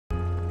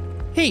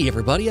Hey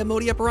everybody, I'm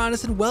Modi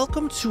Apparatus and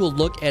welcome to a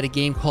look at a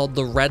game called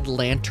The Red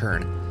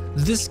Lantern.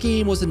 This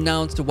game was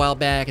announced a while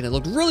back and it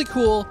looked really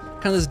cool,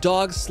 kind of this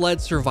dog sled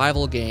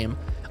survival game.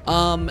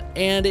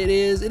 And it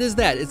is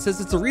that. It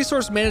says it's a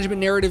resource management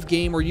narrative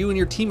game where you and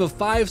your team of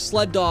 5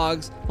 sled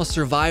dogs must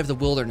survive the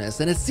wilderness.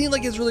 And it seemed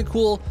like it's really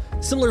cool.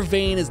 Similar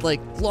vein as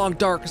like Long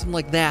Dark or something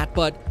like that,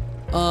 but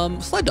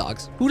sled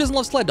dogs. Who doesn't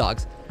love sled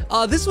dogs?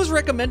 This was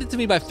recommended to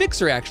me by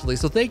Fixer actually,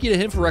 so thank you to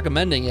him for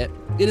recommending it.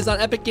 It is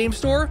on Epic Game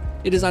Store.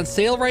 It is on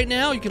sale right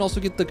now. You can also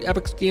get the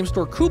Epic Game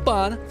Store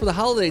coupon for the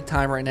holiday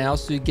time right now,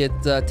 so you get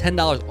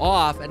 $10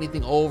 off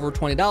anything over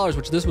 $20,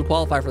 which this would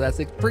qualify for that.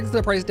 So it brings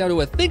the price down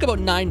to I think about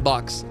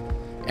 $9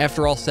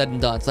 after all said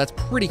and done. So that's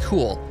pretty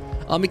cool.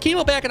 It came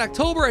out back in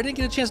October. I didn't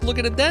get a chance to look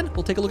at it then.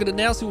 We'll take a look at it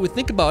now, see what we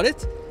think about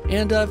it,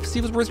 and see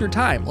if it's worth your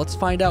time. Let's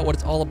find out what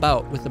it's all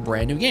about with the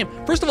brand new game.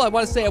 First of all, I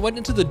want to say I went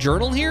into the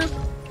journal here,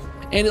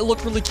 and it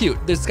looked really cute.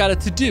 It's got a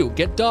to-do.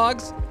 Get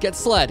dogs, get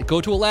sled,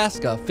 go to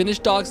Alaska, finish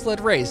dog sled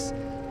race.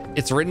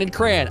 It's written in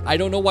crayon. I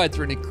don't know why it's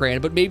written in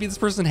crayon, but maybe this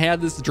person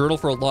had this journal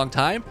for a long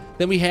time.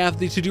 Then we have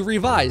the to-do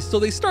revised. So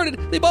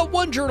they bought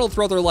one journal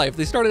throughout their life.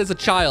 They started as a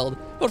child,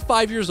 about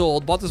 5 years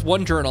old, bought this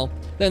one journal.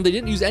 Then they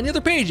didn't use any other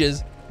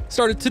pages,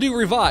 started to-do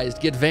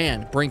revised, get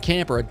van, bring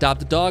camper,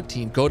 adopt a dog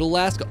team, go to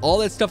Alaska. All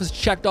that stuff is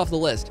checked off the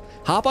list.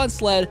 Hop on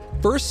sled,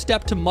 first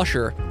step to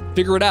Musher,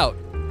 figure it out,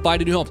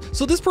 find a new home.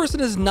 So this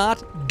person has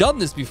not done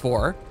this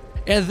before.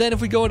 And then if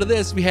we go into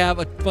this, we have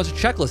a bunch of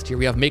checklists here.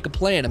 We have make a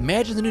plan,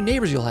 imagine the new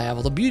neighbors you'll have,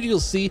 all the beauty you'll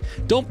see,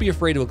 don't be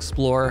afraid to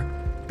explore,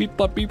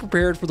 but be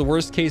prepared for the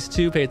worst case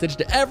too, pay attention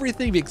to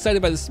everything, be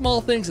excited by the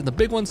small things and the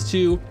big ones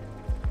too.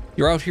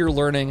 You're out here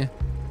learning,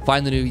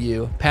 find the new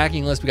you.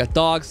 Packing list, we got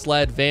dog,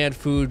 sled, van,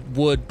 food,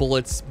 wood,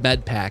 bullets,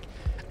 med pack.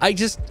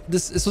 So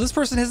this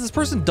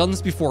person done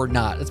this before or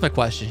not? That's my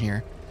question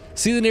here.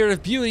 See the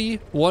narrative beauty,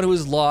 one who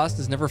is lost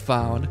is never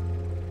found.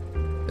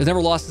 Is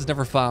never lost is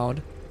never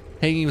found.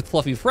 Hanging with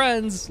fluffy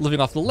friends,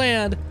 living off the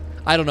land.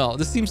 I don't know.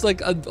 This seems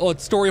like a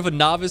story of a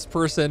novice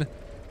person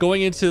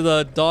going into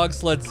the dog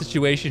sled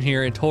situation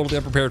here and totally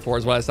unprepared for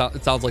is what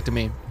it sounds like to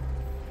me.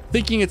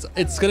 Thinking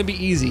it's gonna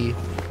be easy.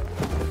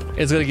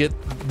 It's gonna get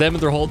them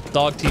and their whole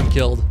dog team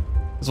killed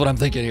is what I'm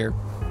thinking here.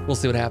 We'll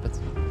see what happens.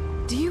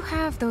 Do you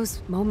have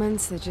those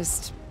moments that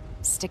just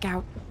stick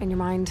out in your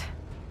mind?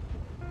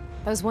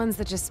 Those ones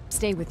that just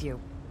stay with you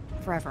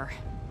forever?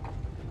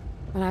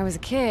 When I was a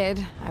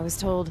kid, I was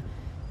told,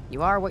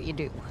 you are what you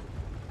do.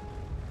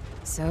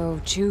 So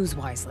choose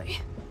wisely.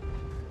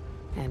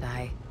 And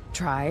I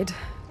tried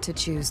to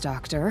choose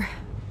doctor,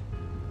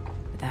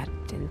 but that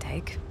didn't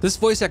take. This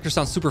voice actor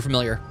sounds super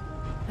familiar.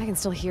 I can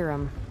still hear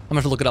him. I'm gonna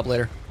have to look it up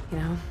later. You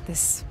know,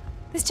 this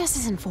just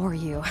isn't for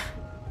you.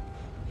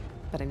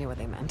 But I knew what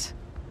they meant.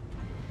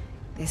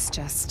 This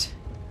just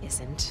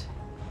isn't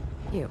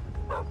you.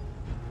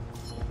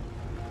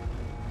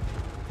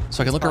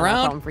 So I can look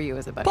around. Problem for you,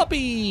 is it, buddy?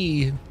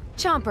 Puppy!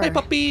 Chomper. Hey,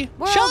 puppy!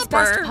 World's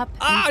best Chomper! pup and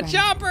Ah, friend.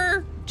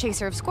 Chomper!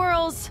 Chaser of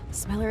squirrels,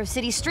 smeller of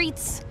city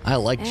streets. I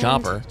like and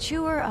Chomper.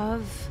 chewer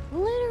of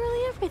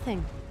literally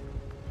everything.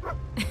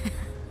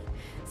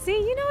 See,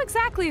 you know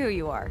exactly who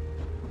you are.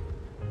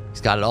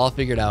 He's got it all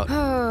figured out.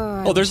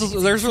 Oh, There's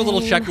a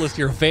little checklist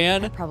here.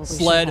 Van, probably should've had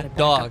a sled, backup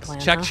dogs. plan,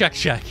 Check, huh? check,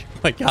 check. Oh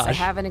my Guess I gosh.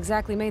 haven't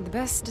exactly made the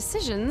best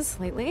decisions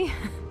lately.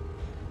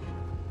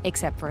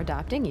 Except for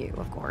adopting you,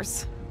 of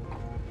course.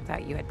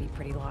 Thought you had be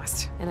pretty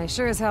lost. And I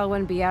sure as hell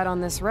wouldn't be out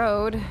on this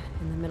road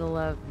in the middle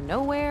of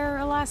nowhere,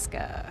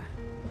 Alaska.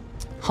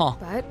 Huh.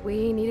 But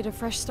we needed a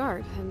fresh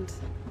start, and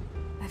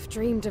I've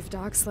dreamed of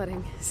dog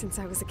sledding since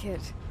I was a kid.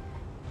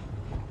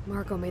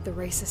 Marco made the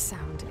races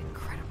sound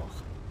incredible.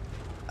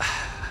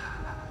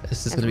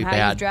 This is And gonna be from how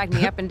you've bad. dragged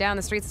me up and down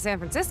the streets of San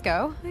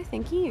Francisco, I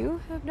think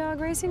you have dog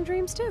racing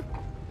dreams too.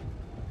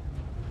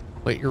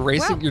 Wait, you're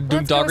racing? Well, You're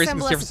doing let's go dog racing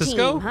in assemble San us a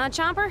Francisco? team, huh,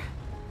 Chomper?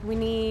 We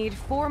need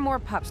 4 more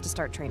pups to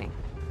start training.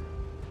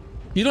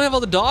 You don't have all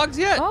the dogs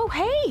yet? Oh,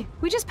 hey!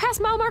 We just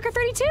passed mile marker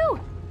 32!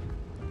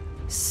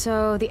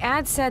 So, the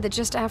ad said that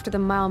just after the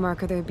mile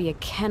marker there would be a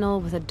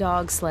kennel with a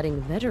dog sledding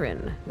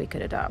veteran we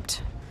could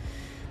adopt.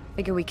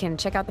 Figure we can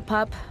check out the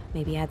pup,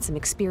 maybe add some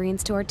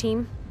experience to our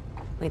team.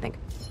 What do you think?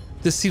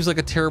 This seems like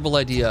a terrible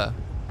idea.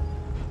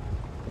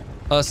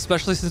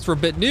 Especially since we're a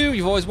bit new,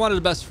 you've always wanted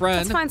a best friend.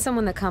 Let's find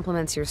someone that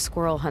complements your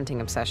squirrel hunting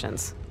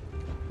obsessions.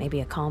 Maybe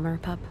a calmer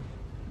pup?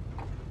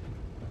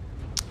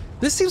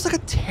 This seems like a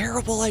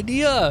terrible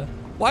idea.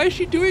 Why is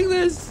she doing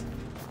this?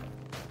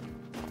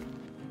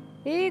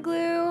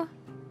 Igloo!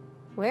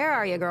 Where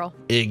are you, girl?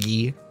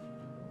 Iggy.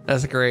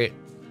 That's great.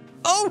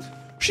 Oh,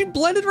 she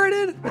blended right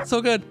in. That's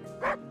so good.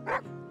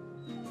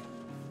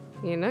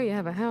 You know you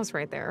have a house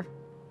right there.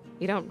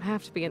 You don't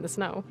have to be in the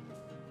snow.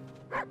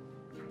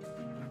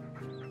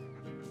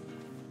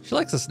 She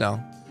likes the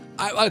snow.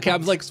 Okay,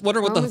 I'm like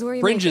wondering what Home is where the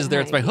you fringe make is it,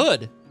 there. It's my honey.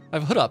 hood. I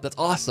have a hood up. That's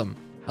awesome.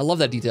 I love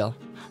that detail.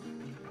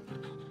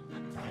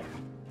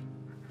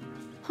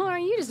 Or are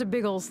you just a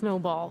big old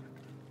snowball?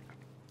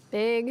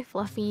 Big,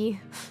 fluffy,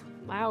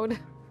 loud.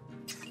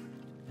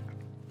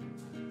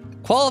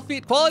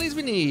 Qualities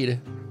we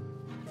need.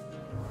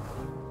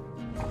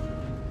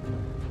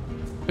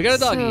 We got a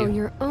doggy. So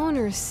your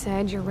owner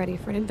said you're ready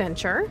for an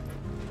adventure.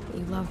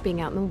 You love being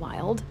out in the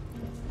wild.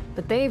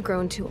 But they've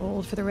grown too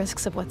old for the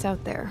risks of what's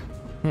out there.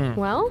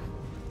 Well,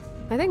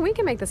 I think we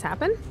can make this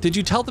happen. Did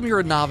you tell them you're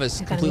a novice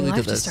I've got a completely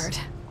new to life this?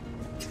 start.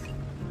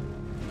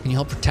 Can you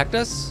help protect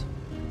us?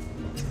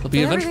 It'll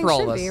be an But adventure for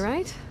all of us. everything should be,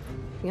 right?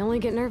 You only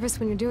get nervous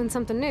when you're doing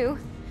something new.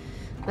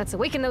 Let's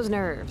awaken those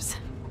nerves.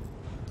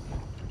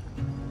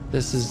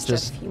 This is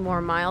Just a few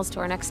more miles to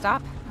our next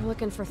stop. We're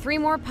looking for 3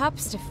 more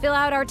pups to fill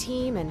out our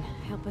team and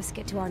help us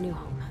get to our new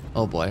home.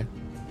 Oh boy.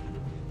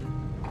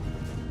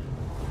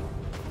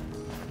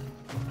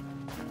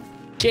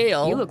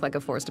 Gale. You look like a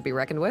force to be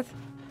reckoned with.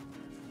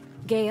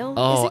 Gale,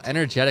 Oh, is it?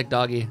 energetic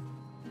doggy.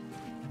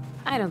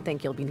 I don't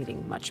think you'll be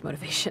needing much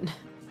motivation.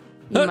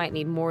 You might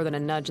need more than a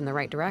nudge in the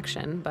right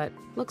direction, but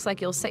looks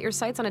like you'll set your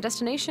sights on a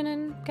destination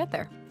and get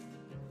there.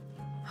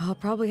 I'll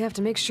probably have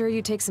to make sure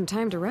you take some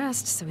time to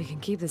rest so we can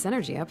keep this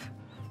energy up.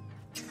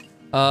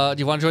 Do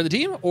you want to join the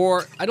team?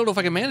 Or I don't know if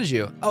I can manage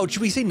you. Oh,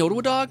 should we say no to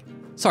a dog?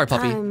 Sorry,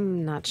 puppy.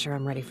 I'm not sure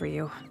I'm ready for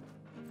you.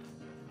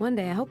 One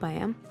day I hope I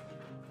am.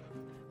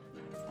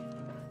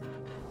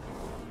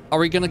 Are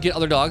we gonna get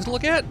other dogs to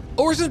look at?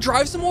 Oh, we're just gonna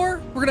drive some more?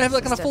 We're gonna have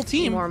like a Just full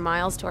few team. more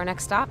miles to our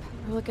next stop.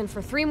 We're looking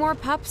for 3 more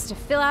pups to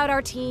fill out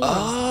our team. and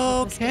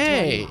help us get to our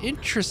Okay, new home.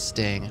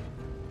 interesting.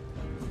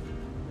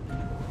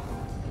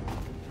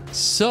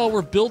 So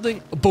we're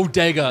building a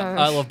bodega.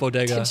 I love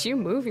bodega. Did you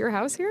move your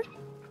house here?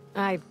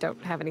 I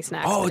don't have any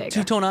snacks. Oh, bodega.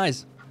 two-tone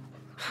eyes.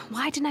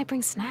 Why didn't I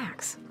bring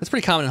snacks? That's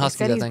pretty common in He huskies,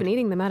 said I he's think. been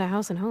eating them at a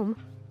house and home.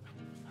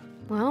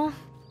 Well,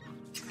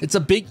 It's a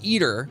big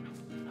eater,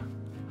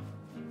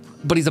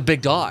 but he's a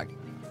big dog.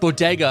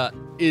 Bodega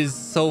is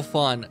so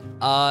fun.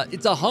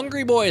 It's a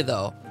hungry boy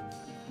though,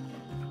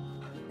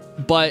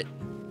 but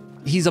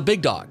he's a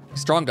big dog,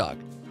 strong dog.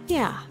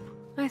 yeah.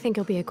 I think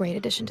he'll be a great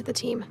addition to the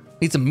team.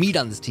 Need some meat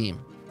on this team.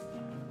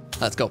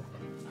 Let's go.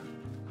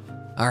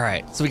 All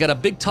right, so we got a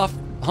big, tough,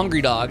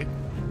 hungry dog.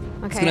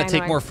 Okay, gonna I know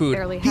take I more food.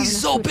 barely have He's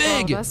enough so food for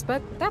all of big. us,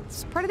 but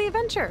that's part of the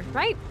adventure,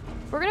 right?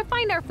 We're gonna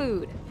find our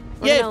food.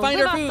 We're Yeah, gonna find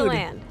live our off food. the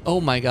land.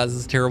 Oh my God, this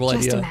is a terrible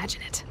Just idea.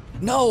 imagine it.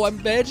 No, I'm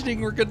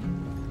imagining we're gonna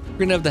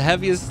have the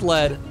heaviest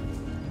sled.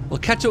 We'll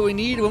catch what we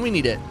need when we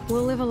need it.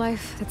 We'll live a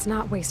life that's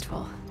not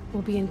wasteful.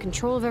 We'll be in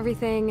control of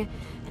everything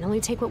and only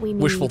take what we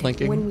need Wishful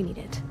thinking. when we need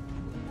it.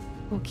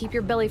 We'll keep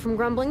your belly from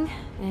grumbling,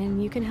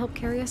 and you can help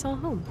carry us all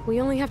home. We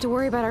only have to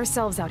worry about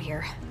ourselves out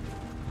here.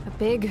 A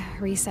big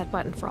reset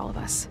button for all of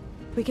us.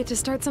 We get to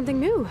start something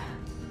new.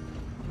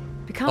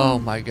 Become Oh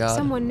my God.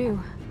 someone new.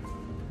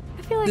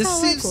 I feel like This I'll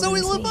seems like so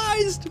William's me.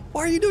 ill-advised.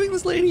 Why are you doing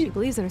this, She lady?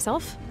 believes in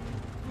herself.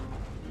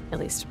 At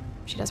least,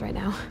 she does right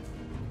now.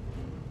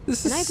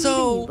 This And I is believe in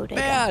so you, Bodega.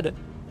 bad.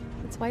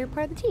 That's why you're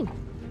part of the team.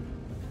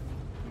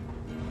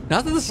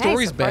 Not that the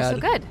story's so far, bad. so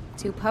good.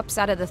 2 pups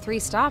out of the 3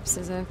 stops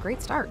is a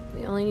great start.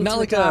 We only need Not to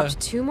like adopt a-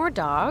 2 more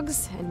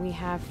dogs, and we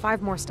have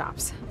 5 more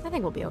stops. I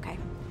think we'll be okay.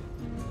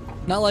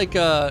 Not like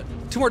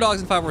 2 more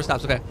dogs and 5 more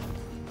stops. Okay.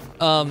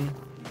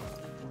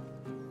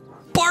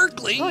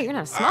 Barkley. Oh, you're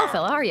not a small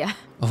fella, are you?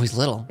 Oh, he's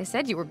little. They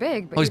said you were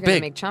big, but Oh, he's you're gonna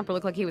big. make Chomper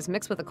look like he was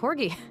mixed with a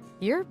corgi.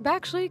 You're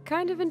actually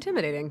kind of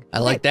intimidating. I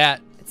like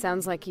that. It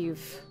sounds like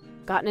you've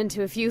gotten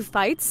into a few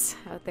fights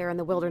out there in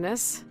the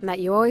wilderness, and that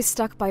you always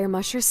stuck by your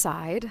musher's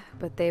side,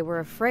 but they were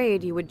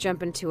afraid you would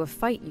jump into a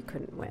fight you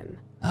couldn't win.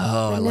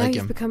 Oh, But I now like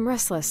you've him. become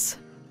restless,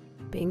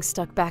 being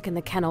stuck back in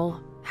the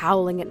kennel,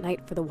 howling at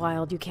night for the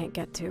wild you can't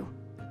get to.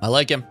 I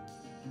like him.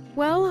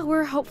 Well,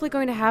 we're hopefully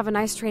going to have a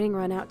nice training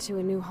run out to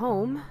a new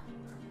home.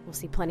 We'll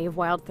see plenty of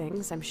wild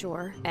things, I'm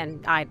sure.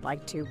 And I'd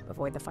like to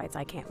avoid the fights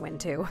I can't win,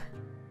 too.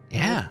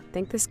 Yeah. I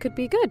think this could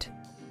be good.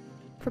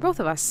 For both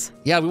of us.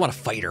 Yeah, we want a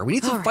fighter. We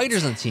need some All right.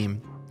 fighters on the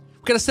team.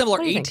 We got to assemble our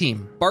What do you A think?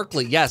 team.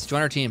 Barkley, yes,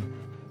 join our team.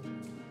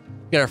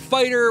 We got our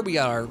fighter. We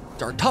got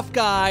our tough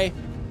guy.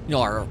 You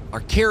know, our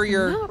I'm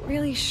carrier. not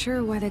really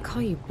sure why they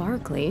call you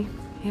Barkley.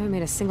 You haven't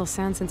made a single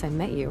sound since I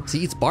met you. He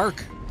eats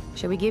bark.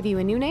 Should we give you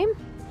a new name?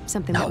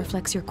 Something No. that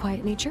reflects your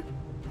quiet nature?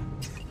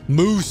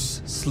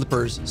 Moose,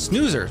 slippers,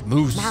 snoozers,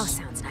 moose. Mouse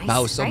sounds nice,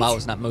 Mouse, right?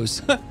 mouse, not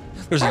moose.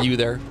 There's a U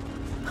there.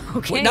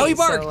 Okay, now he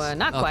barked. so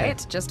not Okay.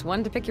 quiet, just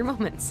one to pick your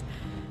moments.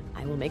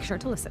 I will make sure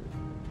to listen.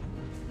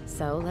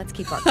 So let's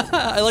keep barking.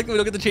 I like that we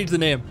don't get to change the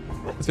name.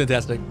 It's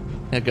fantastic.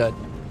 Yeah, good.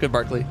 Good,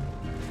 Barkley.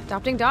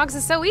 Adopting dogs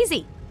is so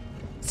easy.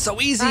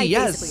 So easy, I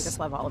yes. basically just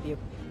love all of you.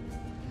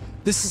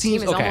 This The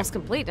seems team is okay. almost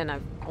complete, and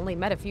I've only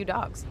met a few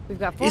dogs. We've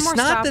got 4 It's more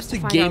not stops that the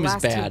to find game our is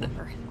last team bad.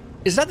 member.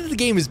 It's not that the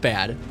game is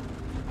bad.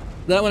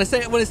 That when I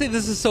say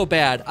this is so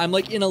bad, I'm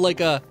like in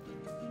a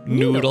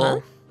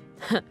noodle.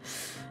 Huh?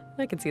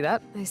 I can see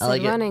that. I said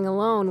like it. running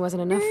alone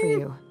wasn't enough for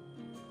you.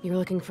 You were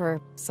looking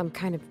for some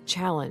kind of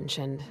challenge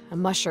and a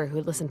musher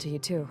who'd listen to you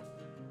too.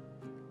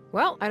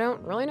 Well, I don't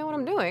really know what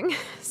I'm doing,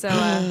 so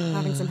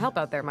having some help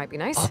out there might be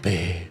nice.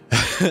 Puppy.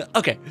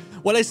 Okay,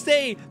 when I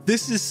say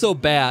this is so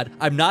bad,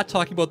 I'm not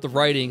talking about the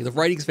writing. The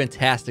writing's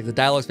fantastic. The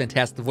dialogue's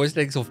fantastic. The voice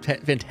acting's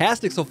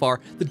fantastic so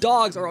far. The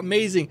dogs are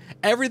amazing.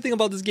 Everything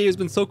about this game has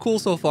been so cool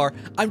so far.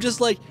 I'm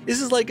just like,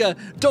 this is like a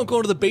don't go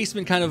into the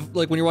basement kind of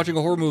like when you're watching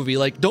a horror movie.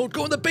 Like, don't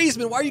go in the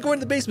basement. Why are you going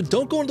to the basement?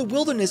 Don't go into the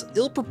wilderness,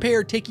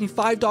 ill-prepared, taking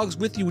 5 dogs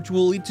with you, which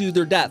will lead to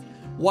their death.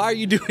 Why are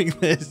you doing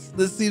this?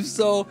 This seems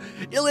so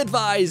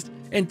ill-advised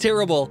and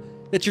terrible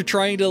that you're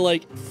trying to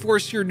like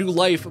force your new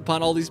life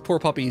upon all these poor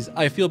puppies.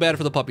 I feel bad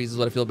for the puppies is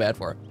what I feel bad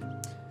for.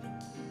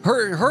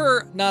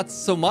 Her, not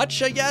so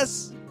much, I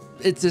guess.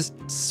 It's just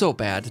so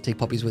bad to take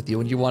puppies with you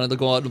when you wanted to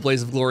go out in a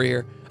blaze of glory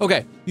here.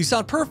 Okay, you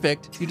sound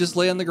perfect. You just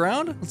lay on the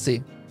ground? Let's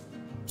see.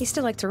 You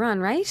still like to run,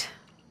 right?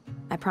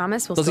 I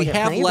promise we'll Does still he get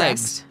have plenty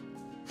legs?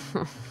 of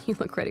rest. You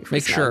look ready for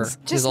Make sure. snugs.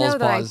 He Just has all his know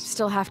that I paws.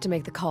 still have to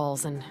make the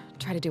calls and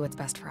try to do what's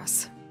best for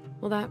us.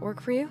 Will that work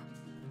for you?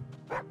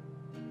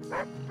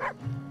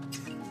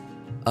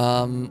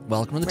 Welcome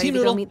to the Ready team, to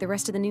go Noodle. meet the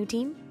rest of the new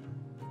team?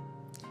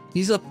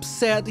 He's a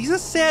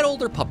sad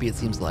older puppy, it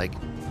seems like.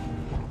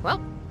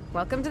 Well,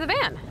 welcome to the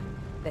van.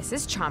 This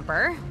is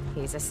Chomper.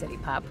 He's a city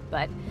pup,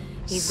 but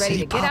he's ready City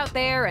to get pup. out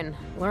there and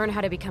learn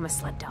how to become a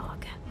sled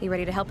dog. You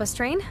ready to help us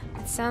train?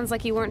 It sounds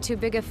like you weren't too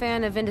big a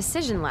fan of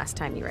indecision last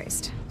time you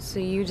raced. So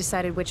you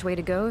decided which way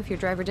to go if your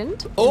driver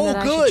didn't? Oh, and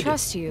that I good. should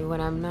trust you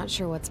when I'm not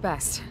sure what's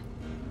best.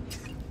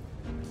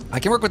 I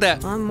can work with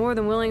that. I'm more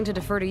than willing to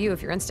defer to you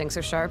if your instincts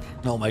are sharp.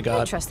 Oh my I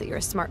god. trust that you're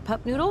a smart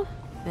pup, Noodle,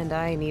 and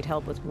I need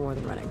help with more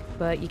than running.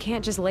 But you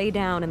can't just lay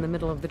down in the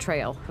middle of the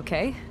trail,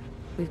 okay?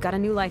 We've got a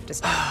new life to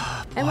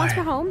start. And once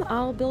we're home,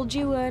 I'll build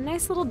you a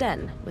nice little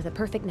den with a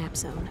perfect nap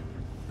zone.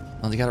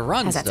 Well, you gotta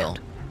run How's that still.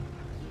 sound?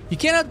 You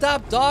can't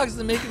adopt dogs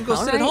and make them go All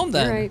sit at right, home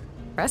then. All right,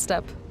 rest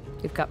up.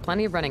 We've got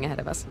plenty of running ahead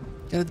of us.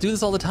 You gotta do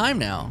this all the time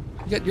now.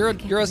 You're a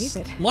believe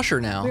it. musher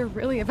now. We're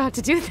really about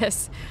to do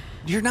this.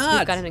 You're We've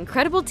not. got an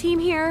incredible team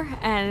here,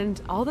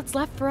 and all that's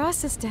left for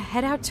us is to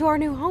head out to our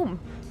new home.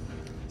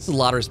 It's a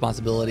lot of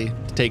responsibility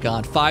to take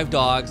on. 5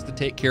 dogs to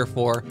take care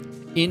for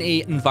in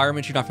a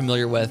environment you're not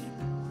familiar with.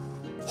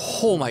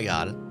 Oh my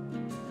god.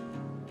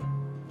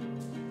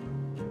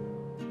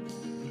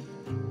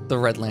 The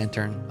Red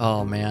Lantern.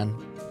 Oh man.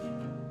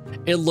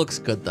 It looks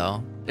good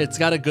though. It's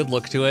got a good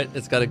look to it.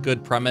 It's got a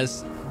good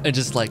premise. And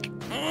just like,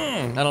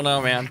 I don't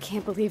know, man. I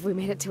can't believe we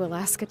made it to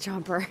Alaska,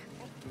 Chomper.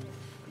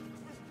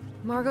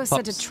 Margot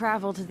said to Pups.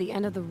 travel to the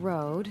end of the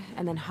road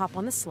and then hop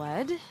on the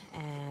sled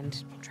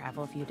and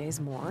travel a few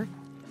days more.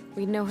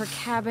 We'd know her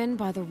cabin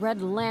by the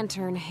red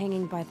lantern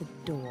hanging by the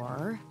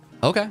door.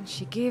 Okay.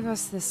 She gave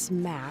us this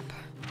map.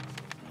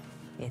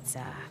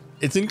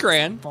 It's in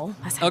crayon. Full,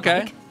 as I Okay.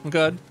 like.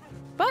 Good.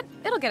 But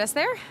it'll get us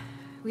there.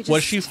 We just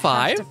Was she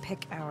 5? have to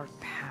pick our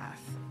path.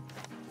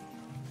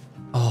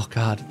 Oh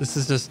god. This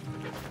is just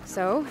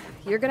So,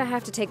 you're gonna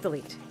have to take the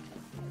lead.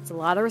 It's a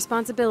lot of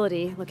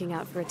responsibility looking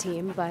out for a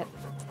team, but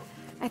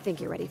I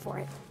think you're ready for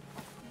it.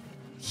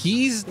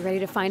 he's You ready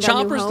to find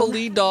our new Chomper's the home?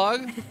 lead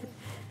dog.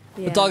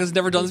 Yeah, The dog has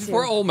never done me this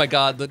before. too. Oh my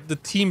god, the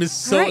team is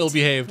so All right,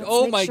 ill-behaved. let's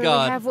Oh make my sure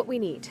god. We have what we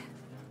need.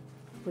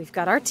 We've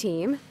got our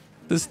team.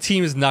 This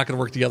team is not going to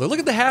work together. Look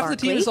at the half of the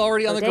team is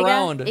already on the Bodega,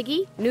 ground.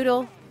 Iggy,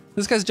 Noodle.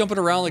 This guy's jumping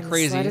around like The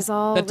crazy. sled is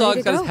all That ready dog's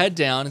to got his go. head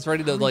down. It's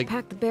ready to We like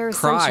packed the bare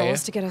cry.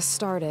 essentials to get us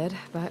started,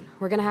 but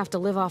we're gonna have to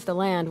live off the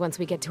land once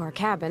we get to our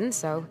cabin,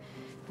 so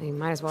we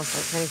might as well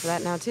start training for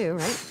that now too,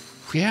 right?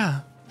 Yeah,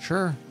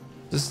 sure.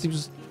 This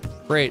seems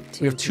great.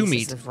 We have 2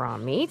 pieces meat. of raw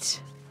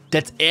meat.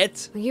 That's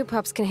it? You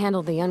pups can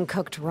handle the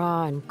uncooked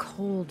raw and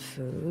cold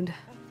food,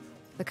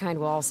 the kind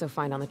we'll also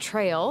find on the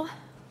trail.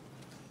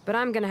 But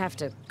I'm gonna have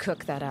to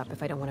cook that up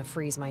if I don't want to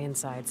freeze my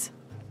insides.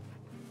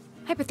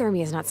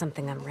 Hypothermia is not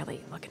something I'm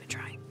really looking to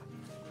try.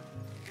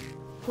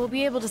 We'll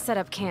be able to set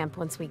up camp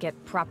once we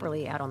get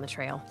properly out on the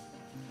trail.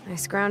 I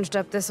scrounged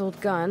up this old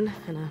gun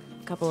and a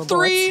couple of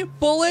 3 bullets,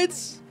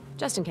 bullets?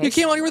 just in case. You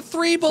came out here with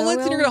 3 bullets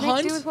so and you're we'll gonna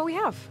make do hunt? with what we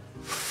have.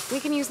 We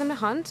can use them to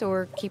hunt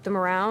or keep them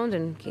around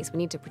in case we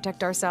need to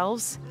protect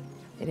ourselves.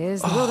 It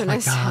is the Oh my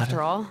wilderness, God.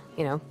 after all.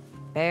 You know,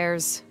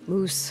 bears,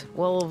 moose,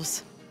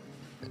 wolves,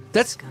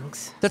 That's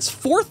skunks.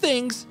 4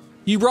 things.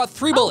 You brought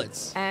 3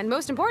 bullets. And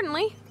most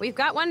importantly, we've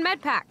got 1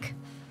 med pack.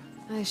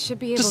 I should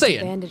be able Just to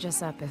saying. bandage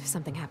us up if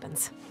something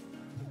happens.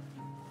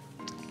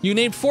 You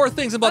named 4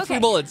 things and bought 3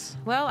 Okay. bullets.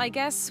 Well, I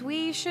guess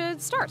we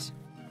should start.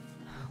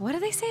 What do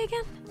they say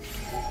again?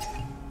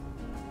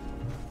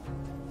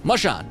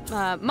 Mush on.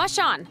 Mush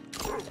on.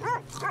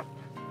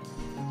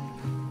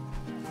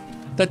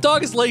 That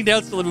dog is laying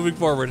down still and moving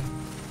forward.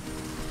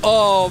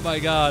 Oh my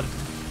god.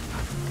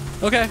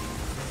 Okay.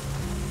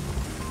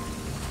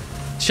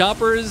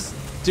 Chopper's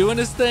doing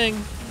his thing.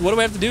 What do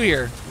I have to do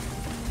here?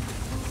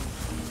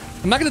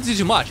 I'm not gonna do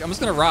too much. I'm just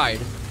gonna ride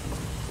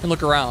and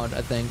look around,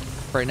 I think,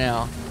 right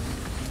now.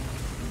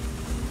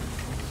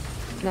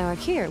 Now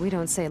here, we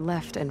don't say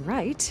left and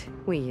right.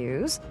 We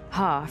use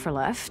ha for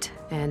left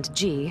and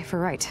G for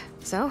right.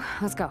 So,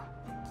 let's go.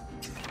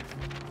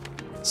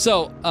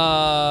 So,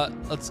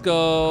 let's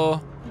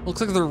go.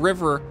 Looks like the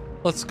river.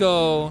 Let's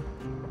go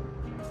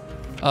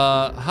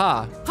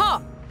Ha.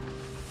 Ha!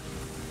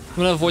 I'm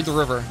gonna avoid the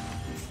river.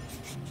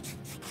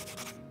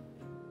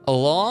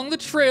 Along the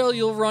trail,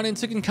 you'll run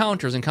into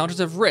encounters. Encounters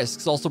have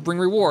risks, also bring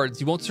rewards.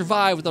 You won't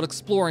survive without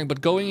exploring,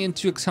 but going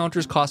into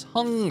encounters costs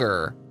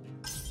hunger.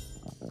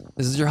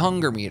 This is your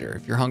hunger meter.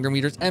 If your hunger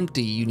meter is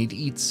empty, you need to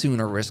eat soon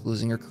or risk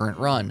losing your current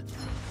run.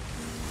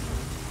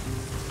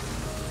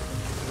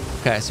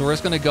 Okay, so we're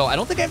just gonna go. I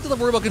don't think I have to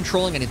worry about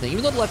controlling anything.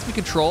 Even though it lets me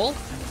control,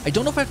 I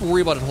don't know if I have to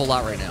worry about it a whole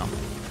lot right now.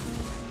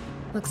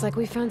 Looks like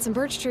we found some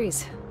birch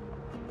trees.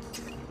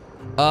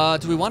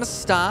 Do we want to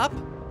stop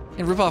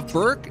and rip off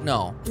Burke?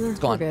 No, it's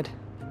gone. We're good.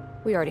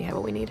 We already have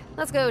what we need.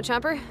 Let's go,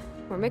 Chomper.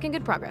 We're making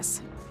good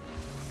progress.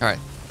 All right,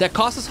 that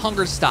costs us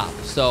hunger to stop,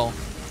 so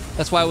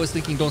that's why I was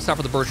thinking don't stop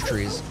for the birch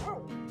trees.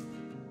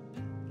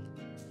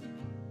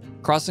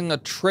 Crossing a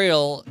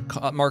trail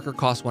marker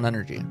costs 1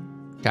 energy.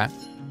 Okay.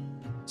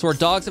 So our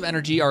dogs have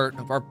energy, our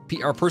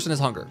person has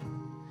hunger.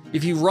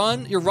 If you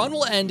run, your run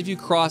will end if you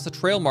cross a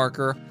trail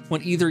marker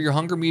when either your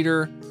hunger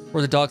meter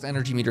or the dog's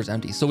energy meter is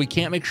empty. So we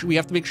can't make sure, we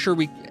have to make sure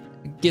we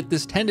get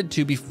this tended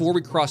to before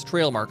we cross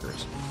trail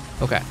markers.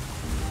 Okay.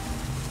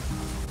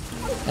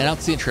 And I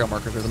don't see a trail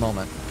marker for the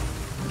moment.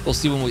 We'll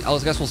see when I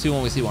guess we'll see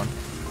when we see one.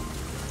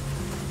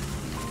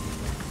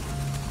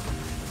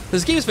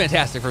 This game is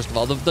fantastic, first of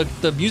all.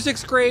 The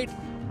music's great.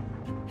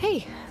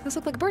 Hey, those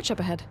look like birch up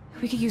ahead.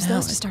 We could use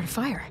those to start a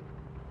fire.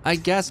 I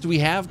guess, do we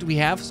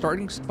have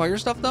starting fire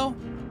stuff though?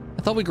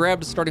 I thought we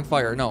grabbed a starting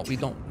fire. No, we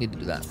don't need to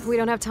do that. We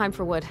don't have time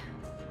for wood.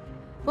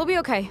 We'll be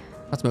okay.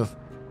 Let's move.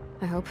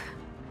 I hope.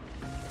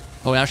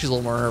 Oh, now she's a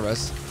little more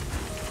nervous.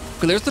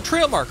 Okay, there's the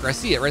trail marker. I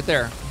see it right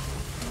there.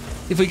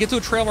 If we get to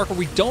a trail marker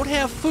we don't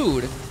have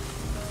food,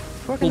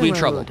 we'll be in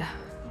trouble.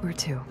 Where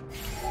to?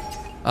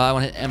 I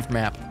want to hit M for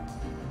map.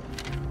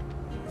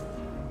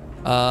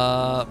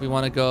 We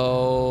want to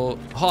go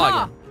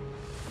again.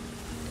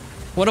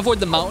 Want to avoid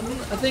the mountain,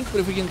 I think,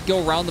 but if we can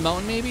go around the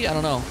mountain, maybe? I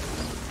don't know.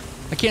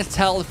 I can't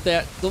tell if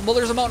that... Well,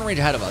 there's a mountain range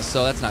ahead of us,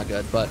 so that's not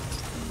good, but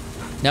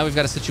now we've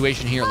got a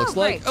situation here, it looks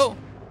like. Oh!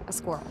 A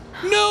squirrel.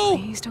 No!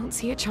 Please don't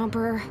see it,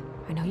 Chomper.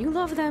 I know you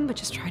love them, but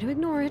just try to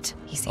ignore it.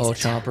 He sees it. Oh,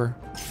 Chomper.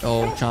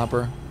 Oh,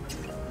 Chomper.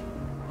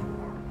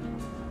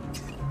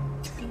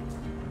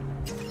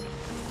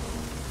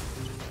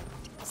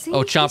 See,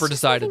 oh, Chomper he's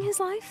decided. His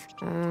life.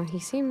 He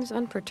seems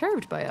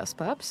unperturbed by us,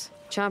 pups.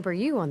 Chomper,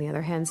 you, on the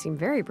other hand, seem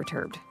very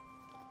perturbed.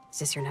 Is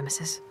this your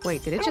nemesis?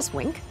 Wait, did it just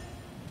wink?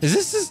 Is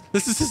this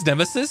is his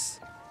nemesis?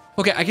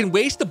 Okay, I can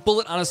waste a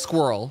bullet on a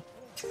squirrel.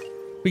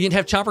 We can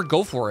have Chomper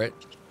go for it.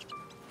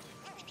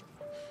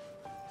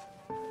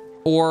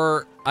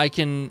 Or I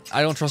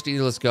don't trust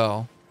either, let's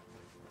go.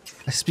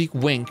 I speak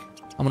wink.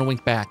 I'm gonna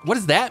wink back. What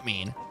does that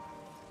mean?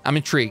 I'm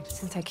intrigued.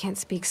 Since I can't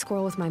speak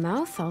squirrel with my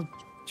mouth, I'll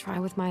try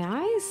with my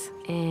eyes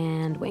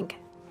and wink.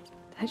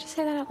 Did I just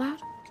say that out loud?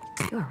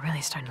 You are really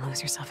starting to lose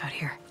yourself out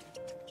here.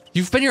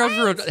 You've been here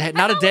for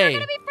not a day. We're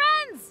gonna be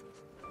friends.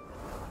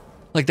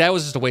 Like, that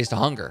was just a waste of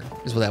hunger,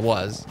 is what that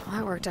was. Well,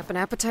 that worked up an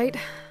appetite.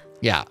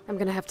 Yeah. I'm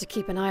gonna have to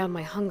keep an eye on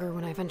my hunger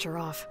when I venture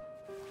off.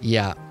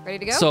 Yeah. Ready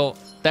to go? So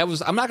that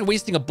was, I'm not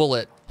wasting a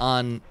bullet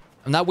on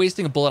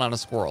a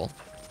squirrel,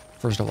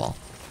 first of all.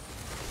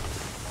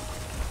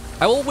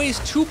 I will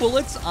waste 2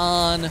 bullets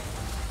on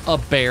a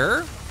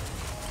bear.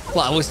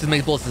 Well, I wasted as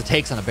many bullets as it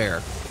takes on a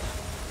bear.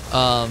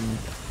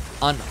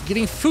 On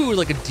getting food,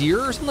 like a deer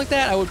or something like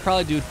that, I would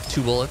probably do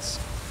 2 bullets.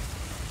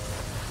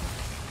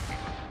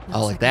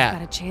 Oh, like that.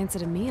 Got a chance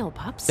at a meal,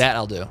 pups. That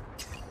I'll do.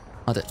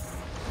 Hunt it.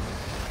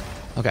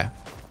 Okay.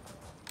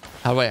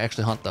 How do I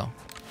actually hunt, though?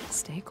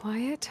 Stay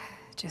quiet.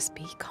 Just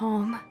be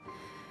calm.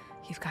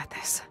 You've got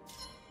this.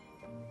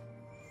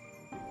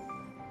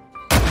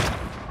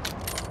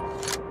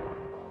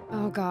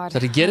 Oh, God.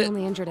 Did he get it? I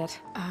only injured it.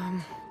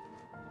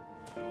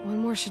 One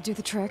more should do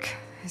the trick,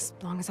 as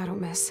long as I don't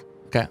miss.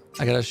 Okay,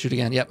 I gotta shoot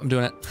again. Yep, I'm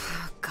doing it.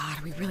 Oh, God,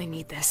 we really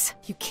need this.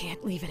 You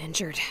can't leave it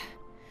injured.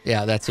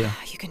 Yeah, that too.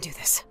 You can do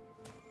this.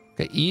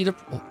 Okay, eat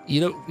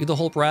the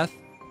whole breath.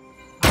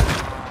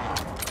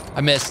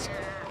 I missed.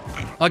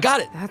 Oh, I got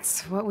it.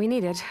 That's what we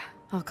needed.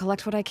 I'll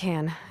collect what I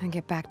can and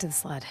get back to the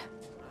sled.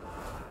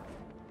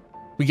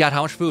 We got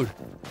how much food?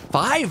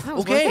 5? That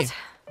was Okay. worth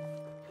it.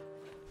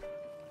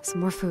 Some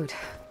more food.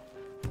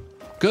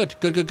 Good.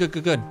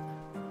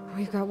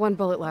 We've got 1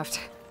 bullet left.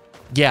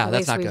 Yeah, At that's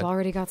least not we've good.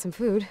 already got some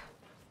food.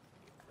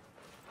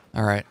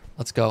 All right,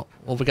 let's go.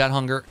 Well, we got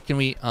hunger. Can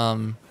we,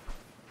 what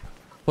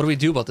do we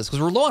do about this? Because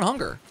we're low on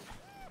hunger.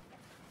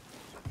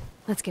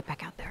 Let's get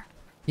back out there.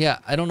 Yeah,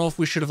 I don't know if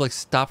we should have, like,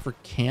 stopped for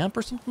camp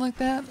or something like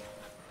that.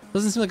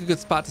 Doesn't seem like a good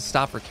spot to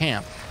stop for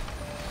camp.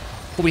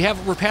 But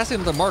we're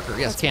passing the marker.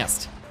 Yes, That's camp.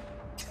 best.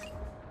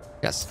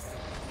 Yes.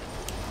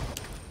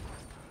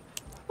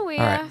 We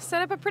All right.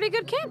 set up a pretty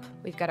good camp.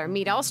 We've got our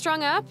meat all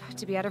strung up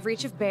to be out of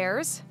reach of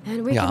bears.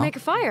 And we Yeah. can make a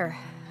fire.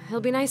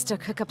 It'll be nice to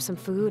cook up some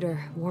food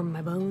or warm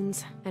my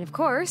bones. And of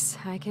course,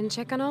 I can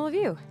check on all of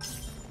you.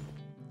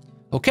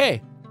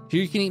 Okay.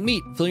 Here you can eat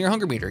meat, filling your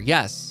hunger meter.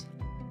 Yes.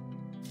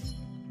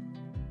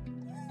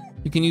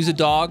 You can use a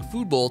dog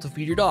food bowl to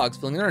feed your dogs,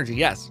 filling their energy.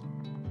 Yes.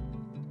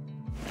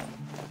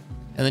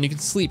 And then you can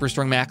sleep,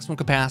 restoring maximum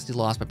capacity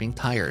lost by being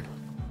tired.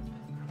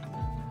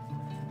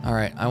 All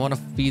right, I want to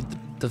feed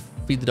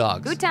the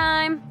dogs. Good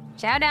time.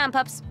 Chow down,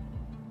 pups.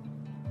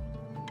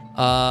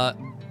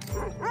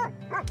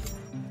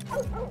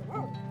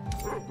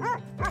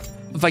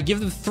 If I give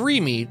them 3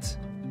 meat,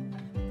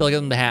 they'll give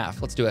them the half.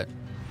 Let's do it.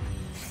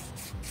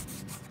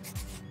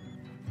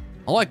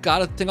 Oh, I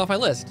got a thing off my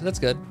list. That's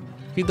good.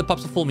 Feed the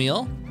pups a full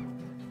meal.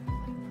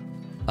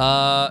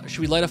 Should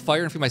we light a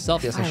fire and feed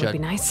myself? Yes, I should. That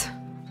would be nice.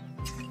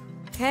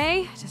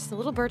 Okay, just a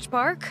little birch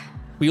bark.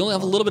 We only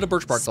have a little bit of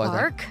birch bark, though, I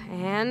think. Spark,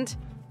 and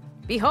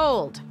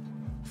behold,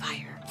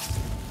 fire.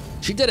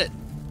 She did it.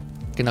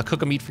 Okay, now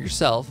cook a meat for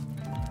yourself.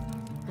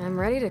 I'm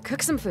ready to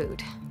cook some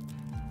food.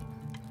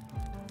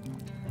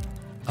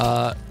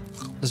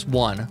 There's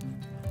 1.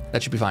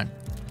 That should be fine.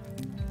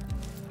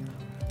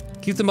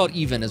 Keep them about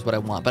even is what I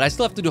want, but I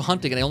still have to do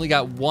hunting, and I only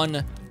got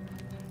 1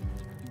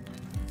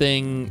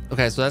 thing.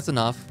 Okay, so that's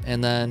enough.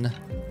 And then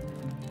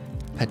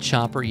pet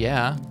chopper,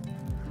 yeah.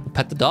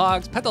 Pet the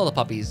dogs, pet all the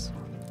puppies.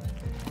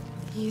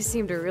 You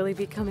seem to really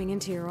be coming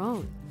into your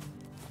own.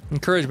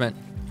 Encouragement.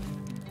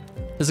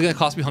 Is it gonna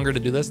cost me hunger to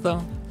do this,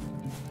 though?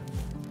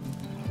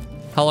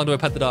 How long do I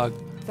pet the dog?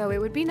 Though it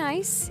would be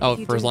nice Oh, if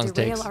you for as long as didn't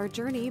it derail takes. our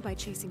journey by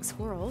chasing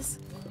squirrels.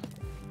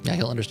 Yeah,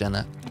 he'll understand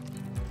that.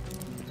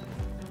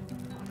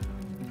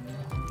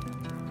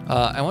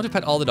 I want to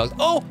pet all the dogs.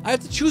 Oh, I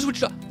have to choose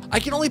which dog. I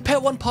can only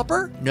pet 1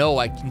 pupper? No,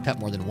 I can pet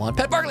more than 1.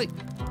 Pet Barkley!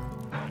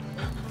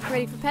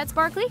 Ready for pets,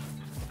 Barkley?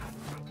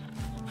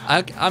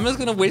 I'm just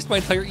gonna waste my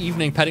entire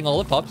evening petting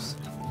all the pups.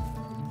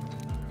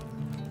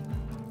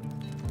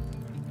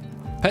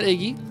 Pet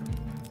Iggy.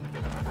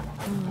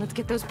 Oh, let's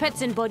get those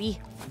pets in, buddy.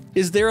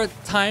 Is there a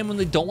time when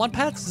they don't want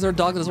pets? Is there a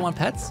dog that doesn't want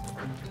pets?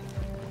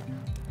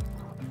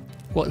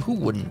 Well, who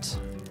wouldn't?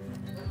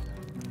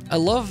 I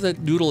love that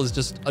Noodle is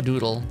just a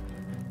doodle.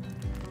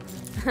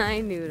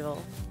 Hi,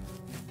 Noodle.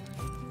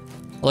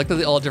 I like that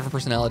they all have different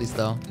personalities,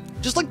 though.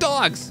 Just like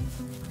dogs!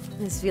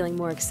 This feeling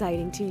more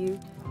exciting to you?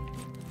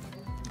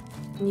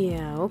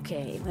 Yeah,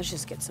 okay. Let's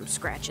just get some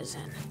scratches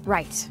in.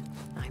 Right.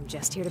 I'm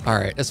just here to... All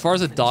right, as far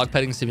as a dog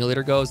petting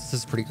simulator goes, this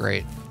is pretty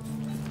great.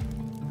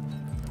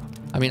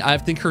 I mean, I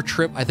think her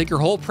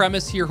whole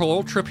premise here, her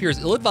whole trip here is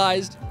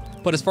ill-advised,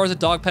 but as far as a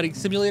dog petting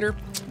simulator,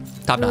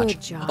 top notch.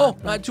 Good job. Oh,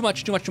 not too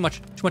much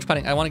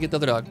petting. I want to get the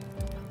other dog.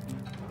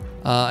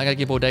 I gotta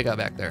get Bodega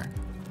back there.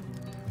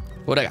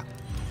 Bodega.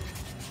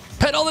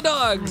 Pet all the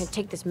I'm dogs! gonna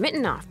take this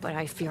mitten off, but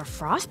I fear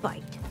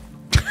frostbite.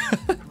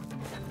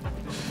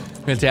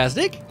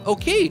 Fantastic.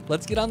 Okay,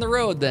 let's get on the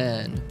road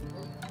then.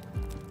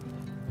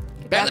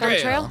 Get back on the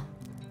trail?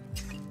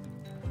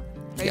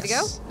 Ready to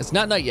go? It's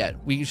not night yet.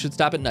 We should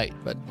stop at night,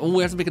 but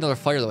we have to make another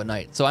fire though at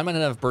night. So I might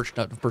not have birch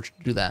to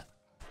do that.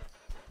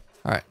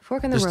 All right.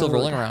 Fork in the They're road. still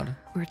rolling around.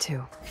 Where to?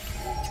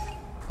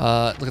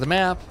 Look at the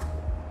map.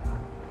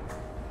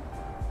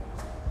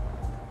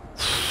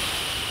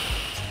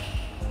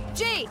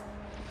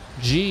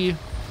 G.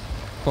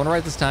 Going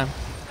right this time.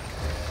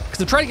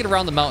 Because I'm trying to get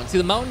around the mountain. See,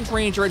 the mountain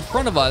range right in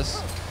front of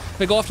us.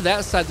 If I go off to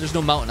that side, there's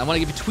no mountain. I want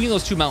to get between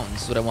those 2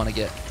 mountains is what I want to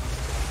get.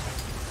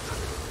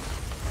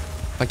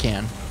 If I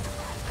can.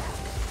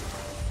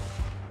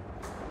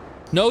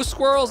 No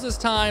squirrels this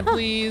time,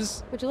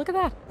 please. Would you look at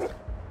that?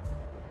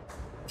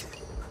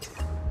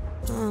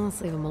 Oh, let's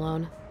leave them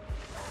alone.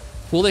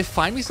 Will they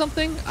find me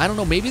something? I don't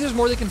know. Maybe there's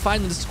more they can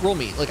find than the squirrel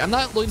meat. Like, I'm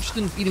not really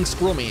interested in eating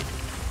squirrel meat.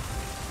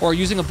 Or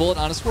using a bullet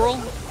on a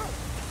squirrel.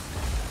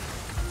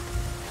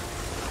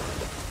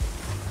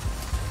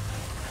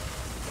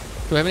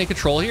 Do I have any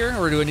control here?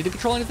 Or do I need to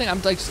control anything?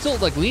 I'm like still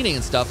like leaning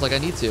and stuff like I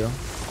need to.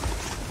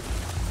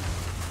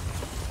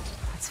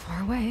 It's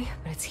far away,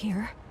 but it's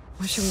here.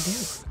 What should we do?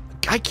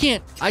 I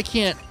can't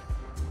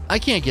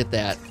get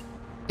that.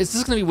 It's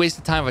just gonna be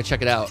wasted time if I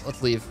check it out.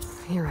 Let's leave.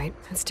 You're right.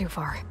 It's too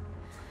far.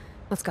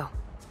 Let's go.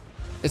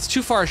 It's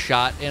too far a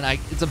shot, and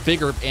it's a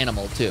bigger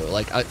animal too.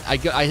 Like I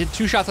hit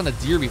 2 shots on a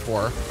deer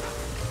before,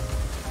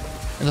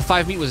 and the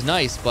 5 meat was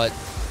nice, but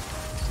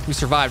we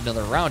survived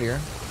another round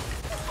here.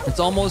 It's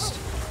almost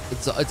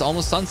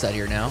sunset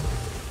here now.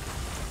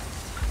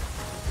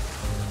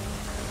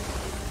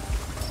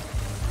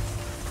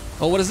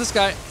 Oh, what is this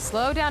guy?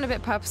 Slow down a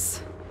bit, pups.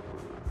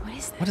 What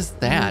is that? What is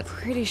that? I'm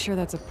pretty sure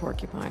that's a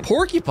porcupine.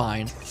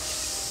 Porcupine?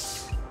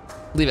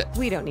 Leave it.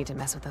 We don't need to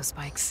mess with those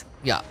spikes.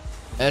 Yeah,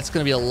 that's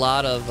gonna be a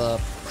lot of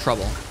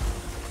trouble.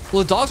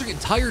 Well, the dogs are getting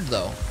tired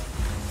though.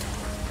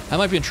 I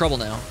might be in trouble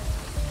now.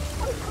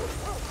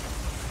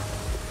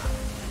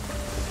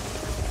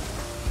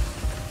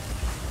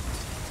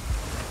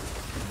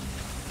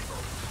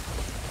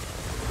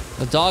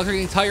 The dogs are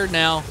getting tired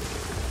now.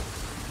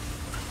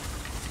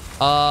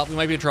 We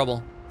might be in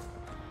trouble.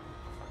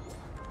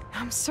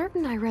 I'm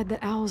certain I read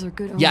that owls are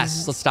good omens.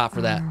 Yes, let's stop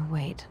for that.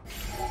 Wait.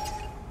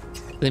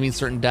 They mean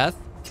certain death?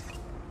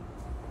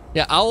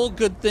 Yeah, owl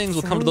good things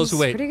will come to those who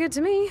wait. Pretty good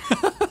to me.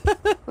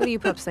 What do you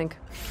pups think?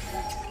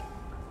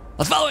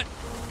 Let's follow it!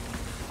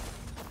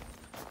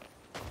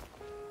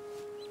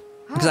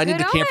 Because I need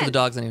to camp for the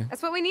dogs anyway.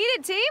 That's what we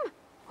needed, team.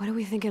 What do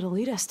we think it'll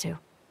lead us to?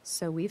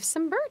 So we've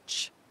some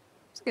birch.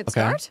 It's a good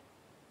start.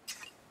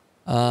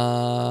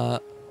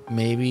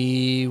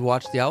 Maybe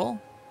watch the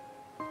owl?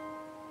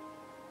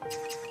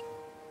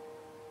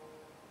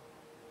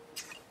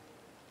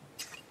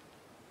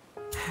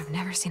 I've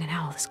never seen an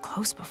owl this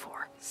close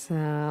before.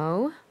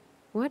 So,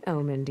 what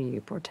omen do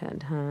you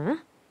portend, huh?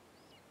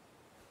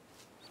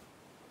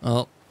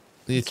 Oh,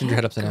 you turned your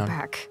head upside Go down.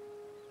 back.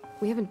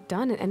 We haven't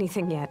done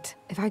anything yet.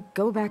 If I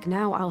go back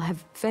now, I'll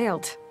have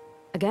failed.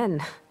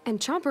 Again. And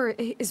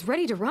Chomper is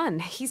ready to run.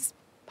 He's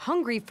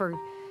hungry for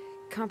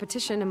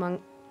competition,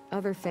 among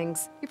other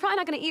things. You're probably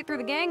not gonna eat through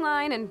the gang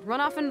line and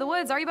run off into the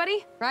woods, are you,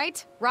 buddy?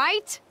 Right?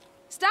 Right?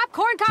 Stop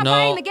corncob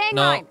fighting the gang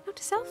line! Note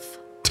to self.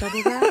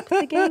 Double wrap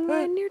the gang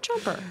line near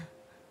Chomper.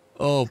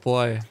 Oh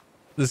boy.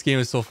 This game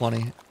is so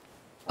funny.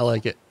 I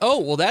like it. Oh,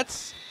 well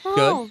that's good.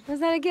 Oh, was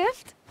that a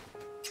gift?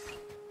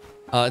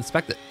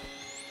 Inspect it.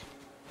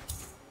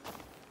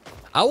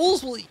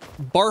 Owls will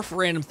barf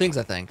random things,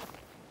 I think.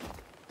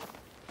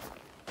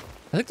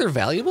 I think they're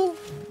valuable.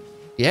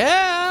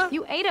 Yeah.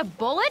 You ate a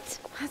bullet?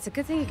 That's a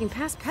good thing you can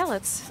pass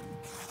pellets.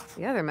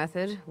 The other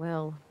method,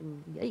 well,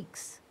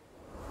 yikes.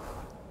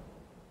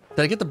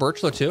 Did I get the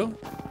birch though too?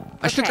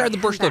 I should have tried the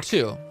birch though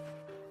too.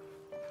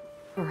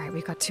 All right,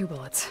 we've got 2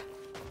 bullets.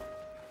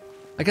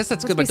 I guess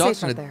that's good. My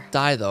dog's gonna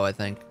die though, I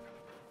think.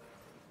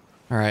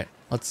 All right,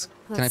 let's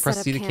can I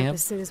press C to camp?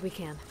 As soon as we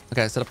can.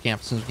 Okay, set up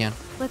camp as soon as we can.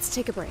 Let's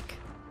take a break.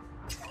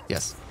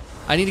 Yes.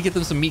 I need to get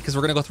them some meat because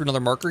we're gonna go through another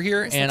marker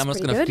here, and I'm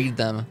just gonna feed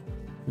them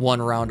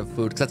 1 round of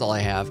food because that's all I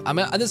have. I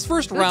mean, this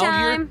first round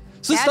here.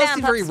 So this does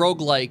seem very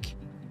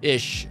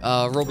roguelike-ish,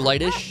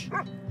 roguelite-ish.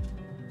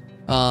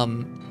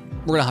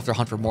 We're gonna have to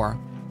hunt for more.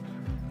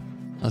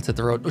 Let's hit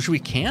the road. Oh, should we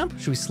camp?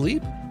 Should we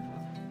sleep?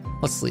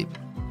 Let's sleep.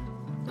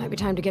 Might be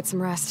time to get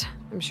some rest.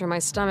 I'm sure my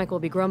stomach will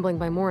be grumbling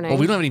by morning. Well,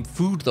 we don't have any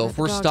food though. If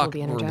we're stuck,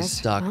 we're gonna be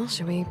stuck. Well,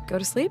 should we go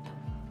to sleep?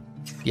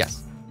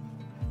 Yes.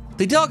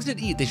 The dogs did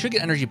eat. They should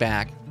get energy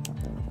back.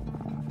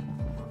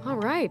 All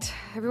right.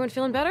 Everyone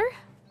feeling better?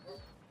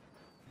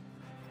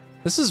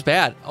 This is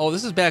bad. Oh,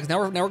 this is bad. 'Cause now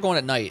we're going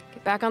at night.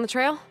 Get back on the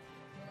trail?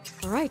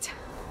 All right.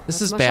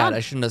 This is bad.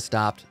 I shouldn't have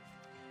stopped.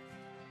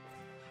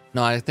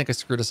 No, I think I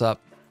screwed us up.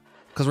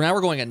 Because now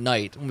we're going at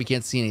night and we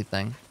can't see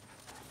anything.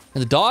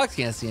 And the dogs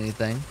can't see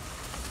anything.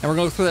 And we're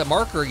going through that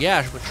marker,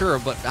 yeah, but sure.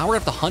 But now we're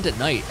gonna have to hunt at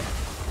night.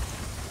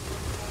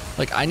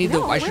 Like I need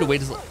I should have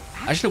waited.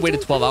 I should have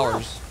waited 12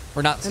 hours,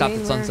 or not stopped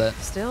at sunset.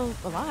 We're still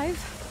alive,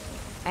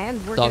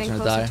 and we're getting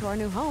closer to our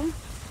new home.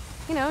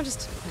 You know,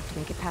 just have to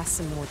make it past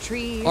some more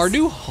trees. Our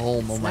new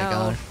home. Oh my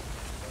gosh.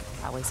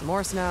 Probably some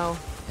more snow.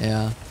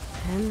 Yeah.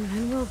 And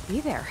then we'll be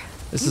there.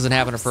 This isn't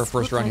happening for our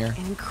first run here.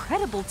 An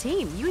incredible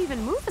team. You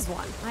even move as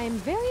one. I am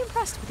very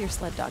impressed with your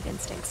sled dog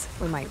instincts.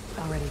 We might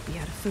already be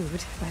out of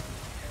food, but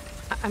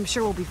I'm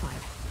sure we'll be fine.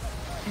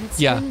 And it's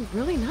been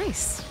really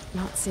nice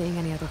not seeing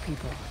any other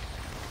people.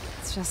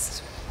 It's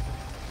just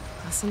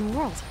us in the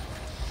world.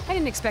 I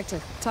didn't expect to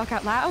talk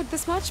out loud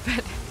this much,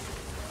 but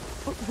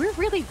we're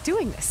really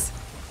doing this.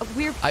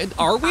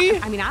 Are we?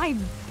 I mean,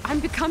 I'm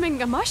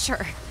becoming a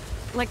musher.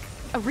 Like,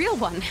 a real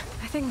one.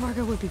 I think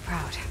Margot would be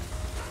proud.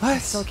 What? I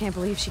still can't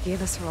believe she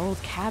gave us her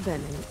old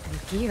cabin and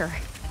gear.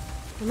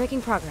 We're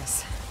making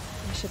progress.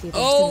 I should be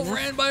there soon enough.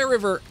 Ran by a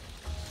river.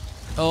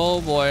 Oh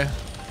boy.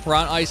 We're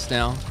on ice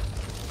now.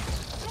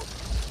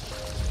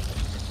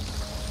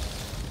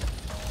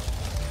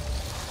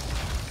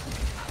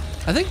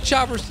 I think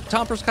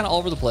Chomper's kind of all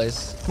over the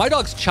place. My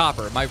dog's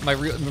Chopper,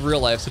 in real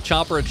life. So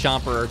Chopper and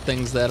Chomper are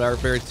things that are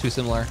very too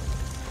similar.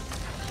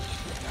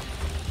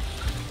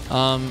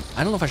 I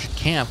don't know if I should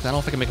camp. I don't know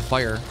if I can make a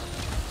fire.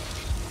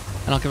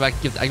 I don't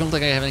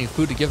think I have any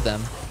food to give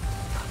them.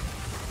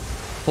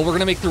 But we're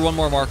gonna make through one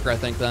more marker, I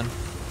think, then,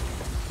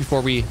 before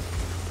we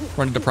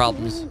run into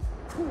problems.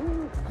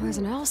 Oh, there's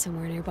an owl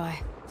somewhere nearby.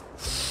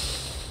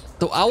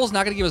 The owl's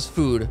not gonna give us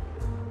food,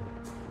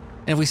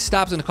 and if we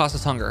stop, it's gonna cost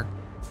us hunger.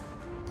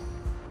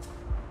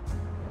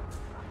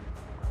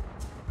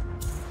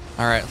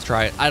 All right, let's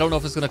try it. I don't know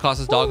if it's gonna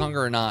cost us dog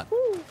hunger or not.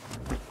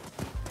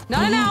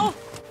 Not an owl.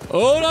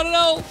 Oh, not an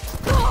owl.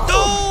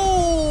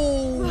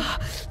 No!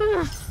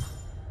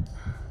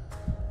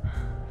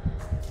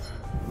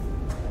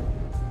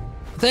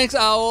 Thanks,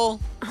 owl.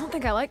 I don't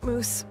think I like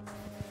moose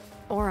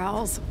or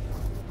owls.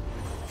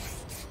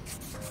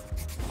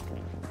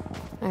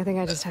 I think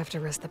I just have to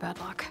risk the bad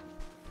luck.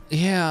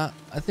 Yeah,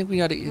 I think we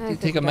gotta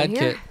take a med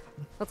kit.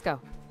 Let's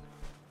go.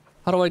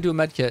 How do I do a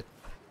med kit?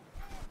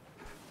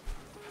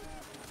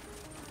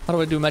 How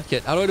do I do a med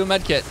kit? How do I do a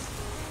med kit?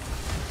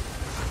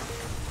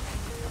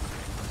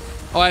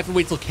 Oh, I have to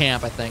wait till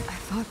camp, I think. I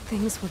thought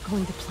things were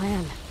going to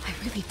plan. I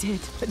really did,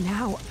 but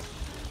now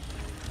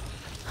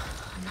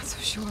I'm not so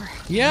sure.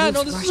 Yeah,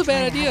 no, this is a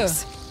bad idea.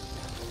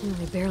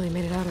 We barely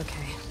made it out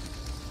okay.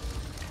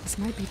 This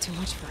might be too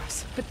much for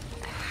us, but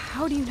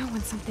how do you know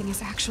when something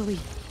is actually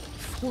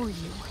for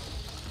you?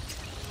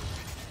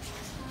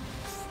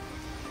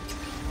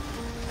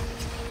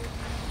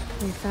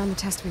 We've found the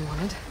test we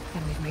wanted,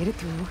 and we've made it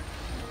through.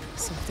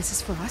 So if this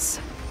is for us,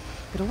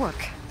 it'll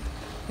work.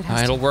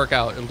 It'll work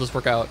out. It'll just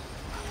work out.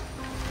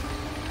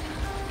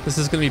 This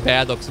is gonna be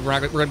bad though, because we're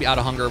gonna be out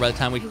of hunger by the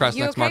time we cross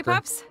the next marker.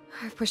 Pops?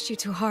 I've pushed you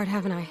too hard,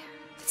 haven't I?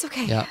 It's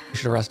okay. Yeah, you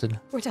should have rested.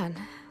 We're done.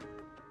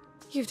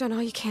 You've done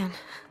all you can.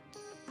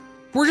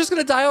 We're just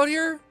gonna die out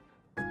here?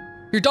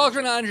 Your dog's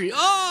running out of energy.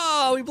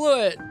 Oh, we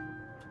blew it.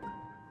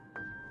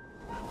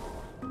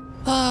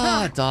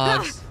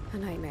 Dogs. A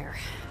nightmare.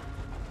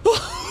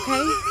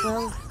 Okay,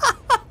 well,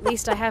 at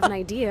least I have an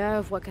idea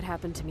of what could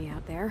happen to me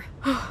out there.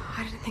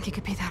 I didn't think it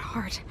could be that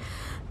hard.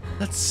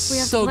 That's We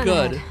have so to plan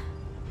good. ahead.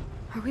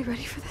 Are we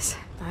ready for this?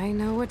 I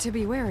know what to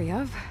be wary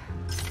of.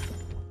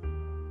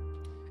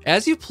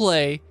 As you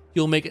play,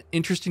 you'll make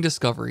interesting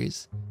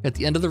discoveries. At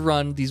the end of the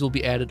run, these will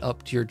be added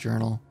up to your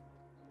journal.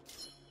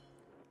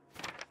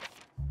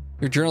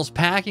 Your journal's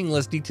packing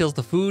list details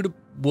the food,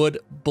 wood,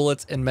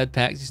 bullets, and med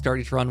packs you start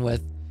each run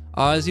with.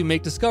 As you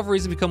make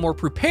discoveries and become more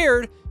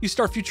prepared, you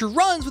start future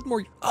runs with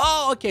more...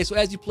 Oh, okay, so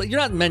as you play, you're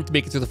not meant to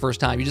make it through the first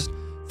time. You just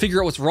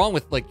figure out what's wrong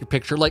with, like, your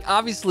picture. Like,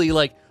 obviously,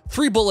 like,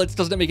 3 bullets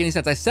doesn't make any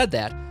sense. I said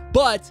that.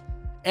 But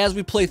as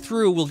we play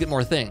through, we'll get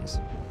more things.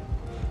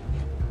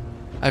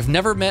 I've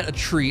never met a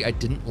tree I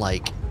didn't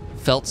like.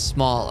 Felt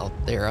small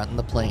out there on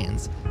the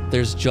plains.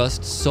 There's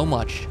just so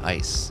much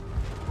ice.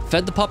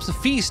 Fed the pups a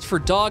feast for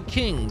dog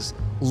kings.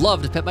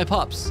 Love to pet my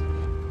pups.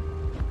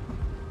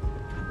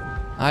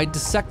 I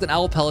dissect an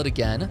owl pellet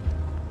again,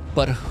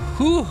 but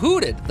who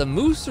hooted, the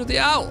moose or the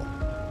owl?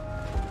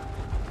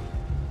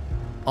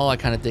 Oh, I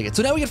kind of dig it.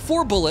 So now we get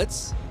 4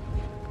 bullets.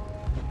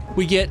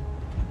 We get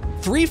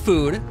 3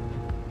 food.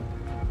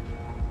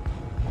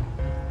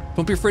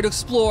 Don't be afraid to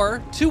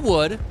explore. 2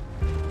 wood.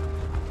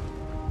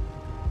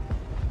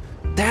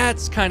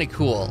 That's kind of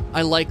cool.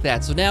 I like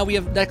that. So now we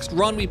have next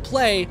run we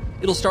play,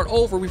 it'll start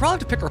over. We probably have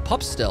to pick our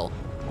pups still.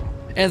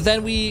 And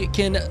then we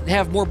can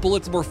have more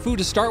bullets, more food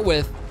to start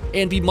with,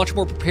 and be much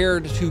more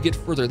prepared to get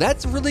further.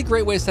 That's a really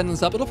great way of setting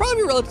this up. It'll probably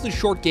be a relatively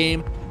short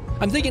game.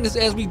 I'm thinking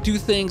as we do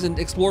things and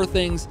explore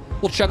things,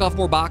 we'll check off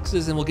more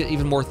boxes and we'll get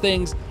even more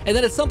things. And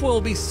then at some point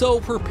we'll be so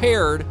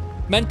prepared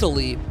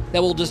mentally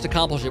that we'll just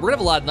accomplish it. We're gonna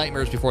have a lot of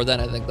nightmares before then,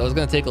 I think, though. It's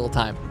gonna take a little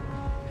time.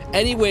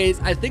 Anyways,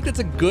 I think that's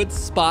a good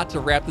spot to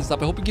wrap this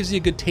up. I hope it gives you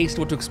a good taste of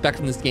what to expect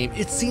from this game.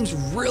 It seems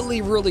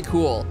really, really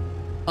cool.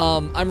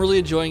 I'm really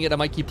enjoying it. I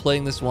might keep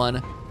playing this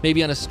one,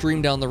 maybe on a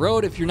stream down the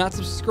road. If you're not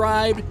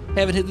subscribed,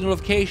 haven't hit the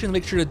notifications,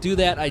 make sure to do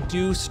that. I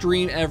do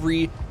stream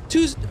every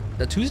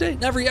Tuesday?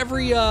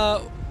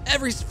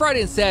 Every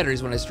Friday and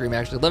Saturdays when I stream,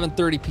 actually,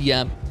 11:30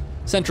 p.m.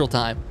 Central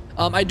Time.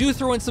 I do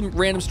throw in some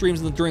random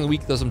streams during the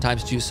week, though,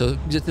 sometimes, too, so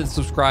just hit the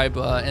subscribe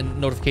and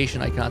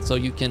notification icon so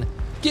you can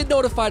get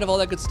notified of all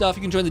that good stuff.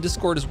 You can join the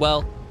Discord as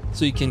well,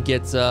 so you can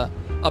get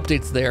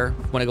updates there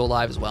when I go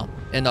live as well,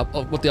 and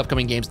what the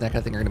upcoming games and that kind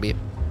of thing are going to be.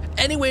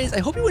 Anyways,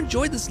 I hope you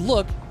enjoyed this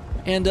look,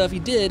 and if you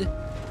did,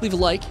 leave a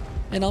like,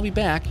 and I'll be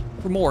back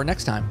for more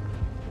next time.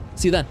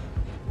 See you then.